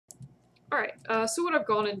Alright, so what I've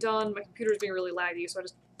gone and done, my computer's being really laggy, so I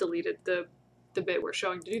just deleted the bit where it's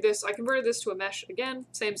showing to do this. I converted this to a mesh again,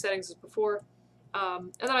 same settings as before,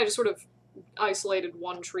 and then I just sort of isolated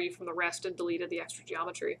one tree from the rest and deleted the extra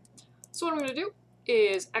geometry. So what I'm going to do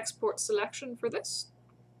is export selection for this,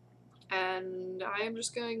 and I am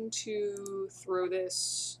just going to throw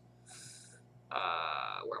this, where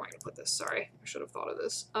am I going to put this? Sorry, I should have thought of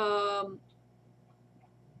this.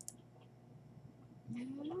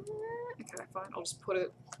 Okay, fine, I'll just put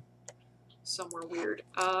it somewhere weird.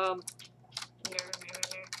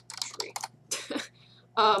 Tree.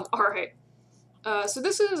 Alright. So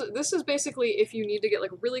this is basically if you need to get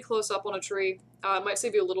like really close up on a tree. It might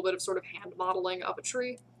save you a little bit of sort of hand modeling of a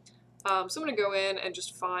tree. So I'm going to go in and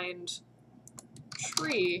just find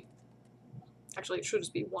tree. Actually, it should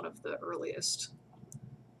just be one of the earliest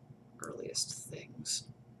things.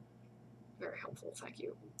 Very helpful, thank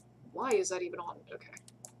you. Why is that even on? Okay.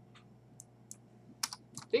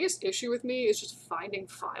 Biggest issue with me is just finding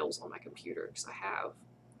files on my computer because I have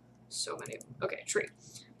so many of them. Okay, tree.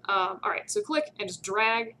 Alright, so click and just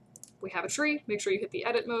drag. We have a tree. Make sure you hit the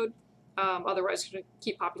edit mode. Otherwise, you're going to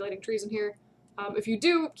keep populating trees in here. If you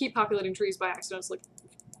do keep populating trees by accident, like,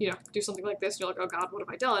 you know, do something like this, and you're like, oh god, what have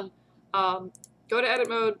I done? Go to edit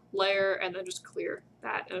mode, layer, and then just clear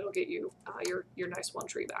that, and it'll get you your nice one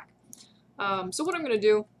tree back. So what I'm going to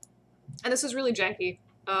do, and this is really janky,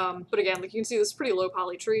 but again, like you can see, this is a pretty low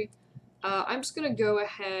poly tree. I'm just going to go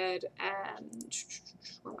ahead and,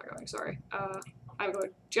 where am I going? Sorry. I'm going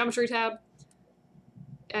Geometry tab,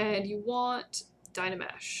 and you want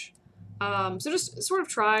Dynamesh. So just sort of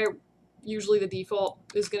try, usually the default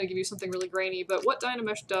is going to give you something really grainy, but what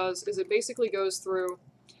Dynamesh does is it basically goes through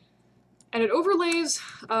and it overlays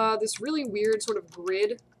this really weird sort of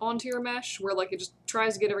grid onto your mesh where like it just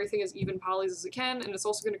tries to get everything as even polys as it can, and it's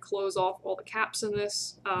also going to close off all the caps in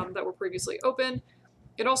this that were previously open.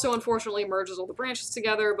 It also unfortunately merges all the branches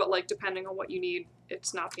together, but like depending on what you need,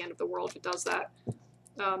 it's not the end of the world if it does that.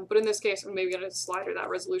 But in this case, I'm maybe going to slider that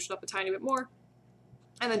resolution up a tiny bit more,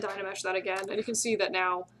 and then Dynamesh that again. And you can see that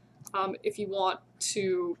now, if you want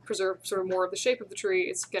to preserve sort of more of the shape of the tree,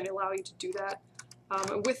 it's going to allow you to do that.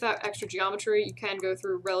 And with that extra geometry, you can go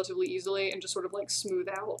through relatively easily and just sort of like smooth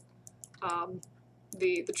out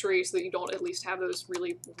the tree so that you don't at least have those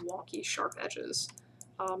really wonky sharp edges.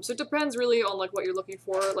 So it depends really on like what you're looking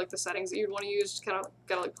for, like the settings that you'd want to use. Just kind of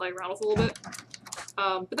gotta like play around with a little bit.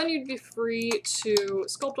 But then you'd be free to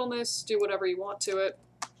sculpt on this, do whatever you want to it.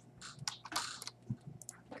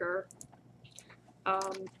 Or,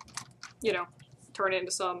 you know, turn it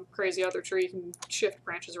into some crazy other tree. You can shift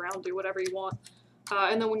branches around, do whatever you want.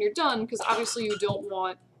 And then when you're done, because obviously you don't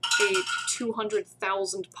want a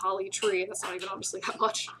 200,000 poly tree, that's not even obviously that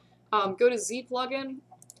much, go to Z plugin,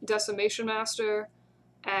 Decimation Master,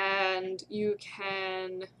 and you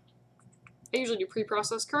can, I usually do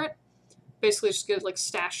pre-process current, basically just get like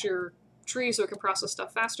stash your tree so it can process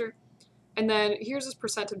stuff faster. And then here's this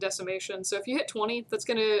percent of decimation. So if you hit 20, that's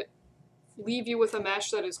going to leave you with a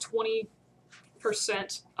mesh that is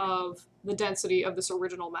 20% of the density of this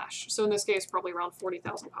original mesh. So in this case, probably around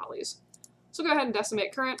 40,000 polys. So go ahead and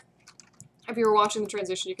decimate current. If you were watching the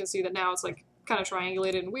transition, you can see that now it's like kind of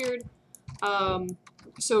triangulated and weird.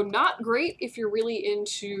 So not great if you're really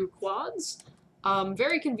into quads.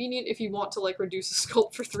 Very convenient if you want to like reduce a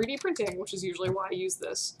sculpt for 3D printing, which is usually why I use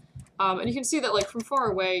this. And you can see that like from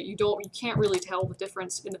far away, you can't really tell the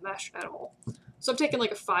difference in the mesh at all. So I've taken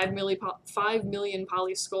like a 5 million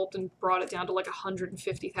poly sculpt and brought it down to like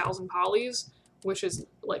 150,000 polys, which is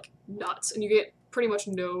like nuts. And you get pretty much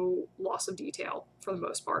no loss of detail for the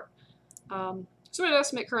most part. So I'm going to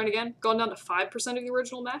estimate current again, gone down to 5% of the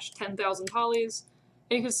original mesh, 10,000 polys.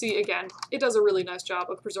 And you can see, again, it does a really nice job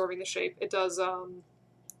of preserving the shape. It does,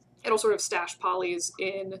 it'll sort of stash polys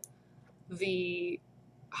in the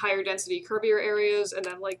higher density, curvier areas, and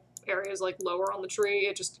then like areas like lower on the tree.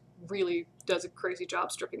 It just really does a crazy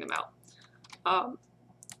job stripping them out.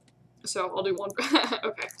 So I'll do one,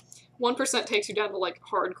 okay. 1% takes you down to like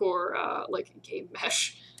hardcore, like game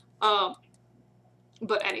mesh. But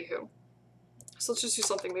anywho, so let's just do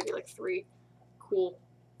something maybe like 3. Cool.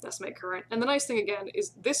 Decimate current. And the nice thing again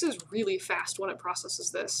is this is really fast when it processes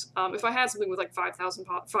this. If I had something with like 5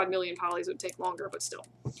 million polys, it would take longer, but still.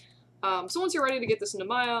 So once you're ready to get this into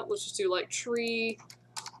Maya, let's just do like tree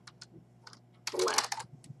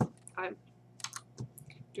blend. I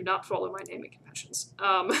do not follow my naming conventions.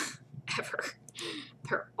 Ever.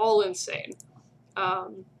 They're all insane.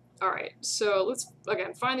 Alright, so let's,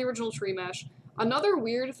 again, find the original tree mesh. Another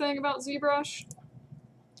weird thing about zBrush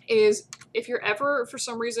is if you're ever, for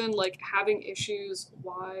some reason, like having issues,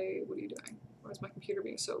 what are you doing? Why is my computer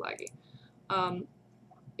being so laggy?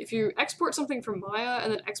 If you export something from Maya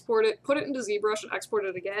and then export it, put it into ZBrush and export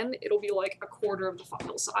it again, it'll be like a quarter of the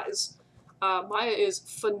file size. Maya is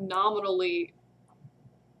phenomenally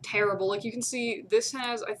terrible. Like you can see, this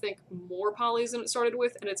has, I think, more polys than it started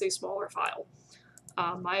with, and it's a smaller file.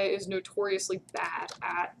 Maya is notoriously bad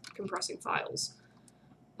at compressing files.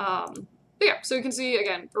 But yeah, so you can see,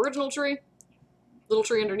 again, original tree, little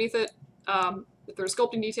tree underneath it. If there's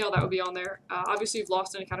sculpting detail, that would be on there. Obviously, you've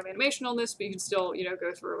lost any kind of animation on this, but you can still, you know,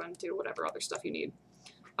 go through and do whatever other stuff you need.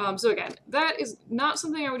 So again, that is not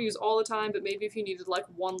something I would use all the time, but maybe if you needed like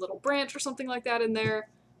one little branch or something like that in there,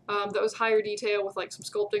 that was higher detail with like some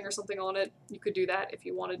sculpting or something on it, you could do that if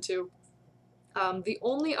you wanted to. The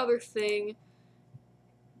only other thing,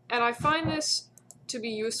 and I find this to be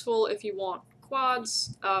useful if you want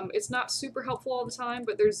quads, it's not super helpful all the time,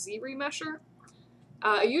 but there's zRemesher.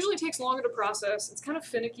 It usually takes longer to process. It's kind of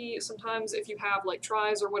finicky. Sometimes if you have like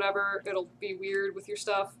tries or whatever, it'll be weird with your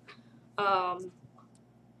stuff.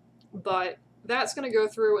 But that's going to go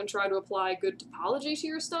through and try to apply good topology to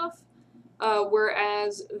your stuff.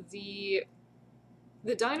 Whereas the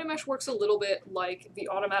Dynamesh works a little bit like the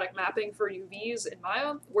automatic mapping for UVs in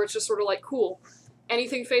Maya, where it's just sort of like, cool,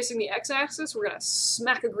 anything facing the x-axis, we're going to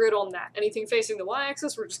smack a grid on that. Anything facing the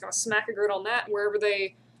y-axis, we're just going to smack a grid on that. And wherever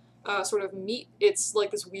they sort of meet, it's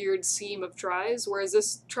like this weird seam of tries, whereas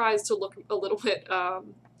this tries to look a little bit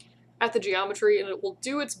at the geometry, and it will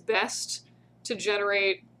do its best to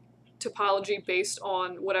generate topology based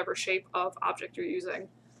on whatever shape of object you're using.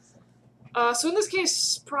 So in this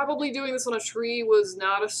case, probably doing this on a tree was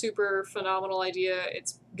not a super phenomenal idea.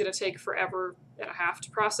 It's going to take forever and a half to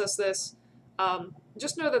process this.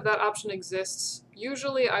 Just know that that option exists.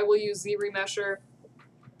 Usually I will use zRemesher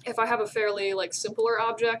if I have a fairly like simpler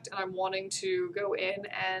object and I'm wanting to go in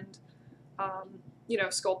and you know,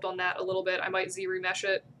 sculpt on that a little bit. I might zRemesh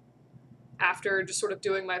it after just sort of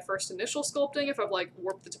doing my first initial sculpting. If I've like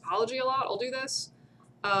warped the topology a lot, I'll do this.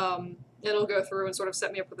 It'll go through and sort of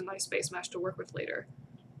set me up with a nice base mesh to work with later.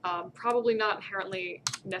 Probably not inherently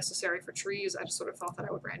necessary for trees. I just sort of thought that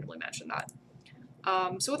I would randomly mention that.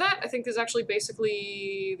 So with that, I think this is actually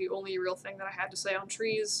basically the only real thing that I had to say on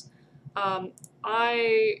trees.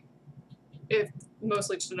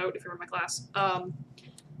 Mostly just a note if you're in my class,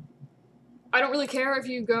 I don't really care if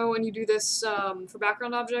you go and you do this for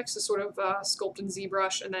background objects to sort of sculpt in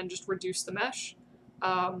ZBrush and then just reduce the mesh.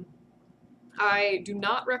 I do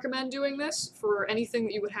not recommend doing this for anything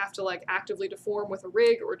that you would have to like actively deform with a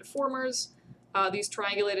rig or deformers. These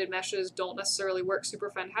triangulated meshes don't necessarily work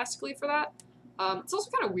super fantastically for that. It's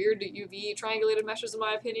also kind of weird to UV triangulated meshes in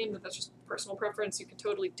my opinion, but that's just personal preference. You can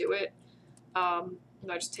totally do it. It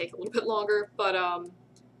might just take a little bit longer, but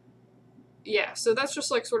yeah, so that's just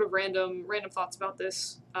like sort of random thoughts about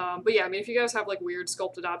this. But yeah, I mean, if you guys have like weird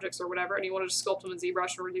sculpted objects or whatever, and you want to just sculpt them in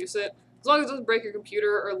ZBrush and reduce it, as long as it doesn't break your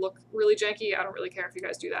computer or look really janky, I don't really care if you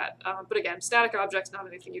guys do that. But again, static objects, not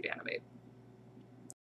anything you'd animate.